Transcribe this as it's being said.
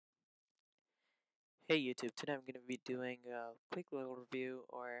Hey YouTube, today I'm going to be doing a quick little review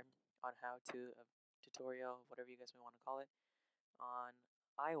on how to, a tutorial, whatever you guys may want to call it, on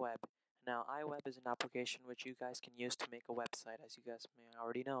iWeb. Now iWeb is an application which you guys can use to make a website, as you guys may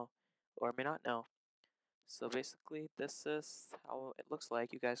already know, or may not know. So basically this is how it looks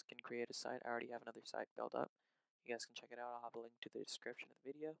like. You guys can create a site. I already have another site built up. You guys can check it out. I'll have a link to the description of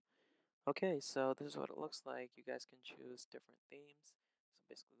the video. Okay, so this is what it looks like. You guys can choose different themes. So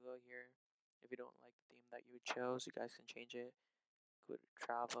basically go here. If you don't like the theme that you chose, you guys can change it. Go to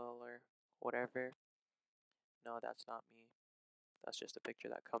travel or whatever. No, that's not me. That's just a picture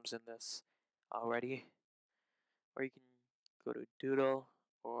that comes in this already. Or you can go to doodle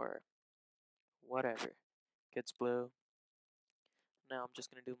or whatever. Kids blue. Now I'm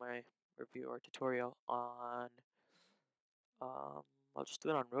just going to do my review or tutorial on, I'll just do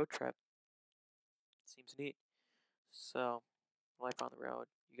it on road trip. Seems neat. So, life on the road.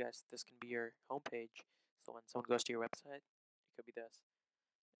 You guys, this can be your homepage. So when someone goes to your website, it could be this.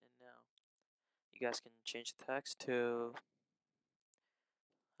 And now, you guys can change the text to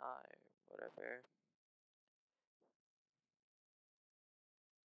hi, whatever.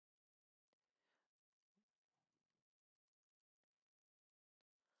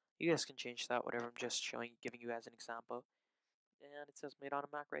 You guys can change that, whatever. I'm just giving you guys an example. And it says made on a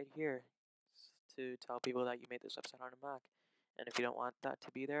Mac right here to tell people that you made this website on a Mac. And if you don't want that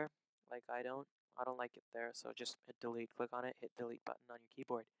to be there, like I don't like it there. So just hit delete, click on it, hit delete button on your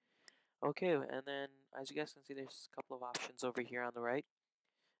keyboard. Okay, and then as you guys can see, there's a couple of options over here on the right.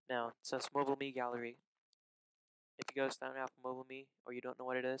 Now it says Mobile Me Gallery. If you guys don't have Mobile Me or you don't know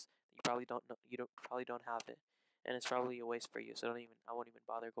what it is, you probably don't know. Probably don't have it, and it's probably a waste for you. So I won't even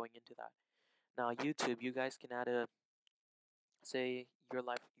bother going into that. Now YouTube, you guys can add a say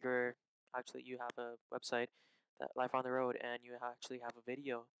you have a website that Life on the Road, and you actually have a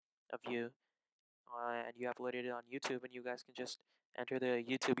video of you, and you uploaded it on YouTube, and you guys can just enter the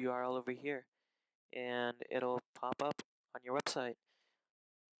YouTube URL over here, and it'll pop up on your website.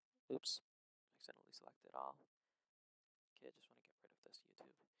 Oops, accidentally selected all. Okay, I just want to get rid of this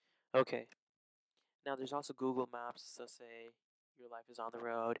YouTube. Okay, now there's also Google Maps. So say your life is on the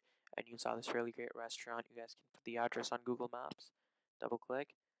road and you saw this really great restaurant. You guys can put the address on Google Maps. Double click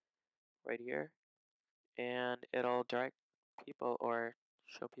right here, and it'll direct people or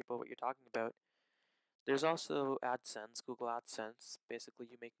show people what you're talking about. There's also AdSense, Google AdSense. Basically,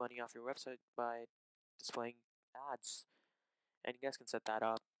 you make money off your website by displaying ads, and you guys can set that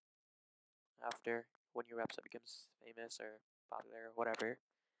up after when your website becomes famous or popular or whatever.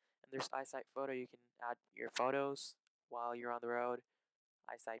 And there's iSight Photo. You can add your photos while you're on the road.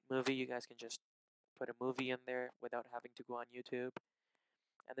 iSight Movie. You guys can just put a movie in there without having to go on YouTube.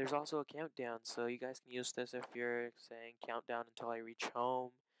 And there's also a countdown, so you guys can use this if you're saying countdown until I reach home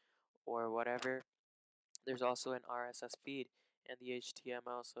or whatever. There's also an RSS feed and the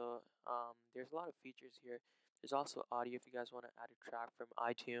HTML, so there's a lot of features here. There's also audio if you guys want to add a track from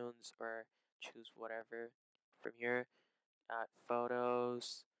iTunes or choose whatever from here. Add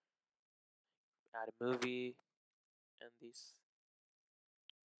photos, add a movie, and these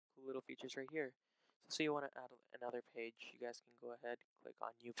cool little features right here. So say you want to add another page, you guys can go ahead, click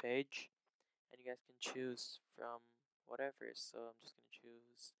on new page, and you guys can choose from whatever. So I'm just going to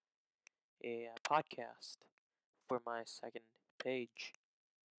choose a podcast for my second page.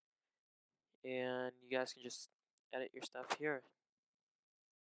 And you guys can just edit your stuff here.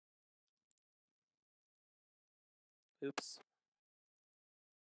 Oops.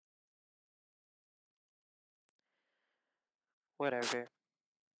 Whatever.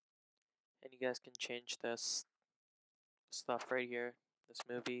 And you guys can change this stuff right here. This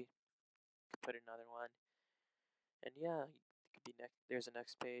movie. Put another one. And yeah, it could be next. There's a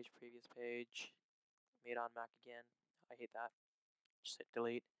next page, previous page. Made on Mac again. I hate that. Just hit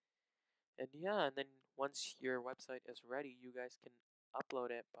delete. And yeah, and then once your website is ready, you guys can upload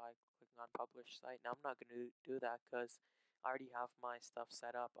it by clicking on publish site. Now I'm not going to do that because I already have my stuff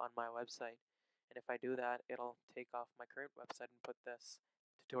set up on my website. And if I do that, it'll take off my current website and put this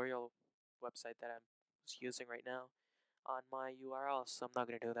tutorial website that I'm using right now on my URL. So I'm not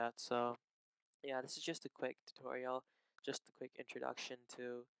going to do that. So yeah, this is just a quick tutorial, just a quick introduction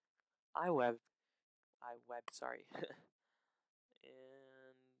to iWeb. Sorry.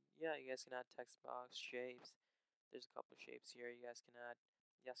 And yeah, you guys can add text box, shapes. There's a couple of shapes here you guys can add.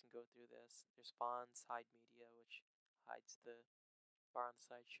 You guys can go through this. There's fonts, hide media, which hides the bar on the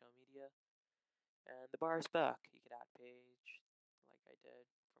side, show media. And the bar is back. You could add page, like I did,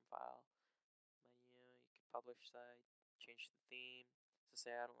 from file, menu. You could publish site, change the theme. So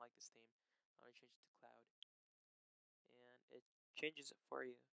say I don't like this theme, I want to change it to cloud. And it changes it for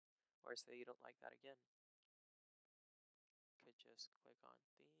you. or say you don't like that again. Could just click on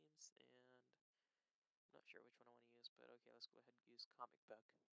themes, and I'm not sure which one I want to use, but okay, let's go ahead and use comic book.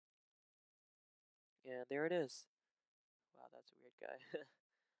 And there it is. Wow, that's a weird guy.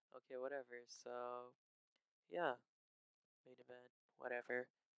 Okay, whatever. So, yeah, main event, whatever.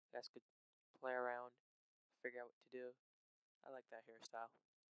 You guys could play around, figure out what to do. I like that hairstyle.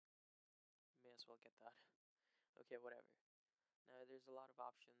 May as well get that. Okay, whatever. Now, there's a lot of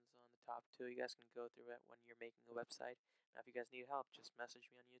options on the top too. You guys can go through it when you're making a website. Now, if you guys need help, just message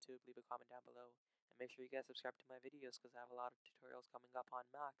me on YouTube, leave a comment down below, and make sure you guys subscribe to my videos because I have a lot of tutorials coming up on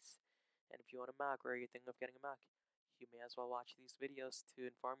Macs. And if you want a Mac or you're thinking of getting a Mac, you may as well watch these videos to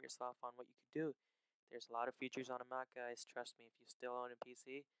inform yourself on what you could do. There's a lot of features on a Mac, guys. Trust me, if you still own a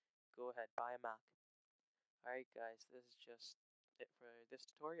PC, go ahead, buy a Mac. Alright guys, this is just it for this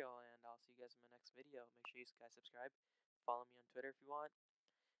tutorial, and I'll see you guys in my next video. Make sure you guys subscribe, follow me on Twitter if you want,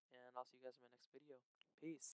 and I'll see you guys in my next video. Peace.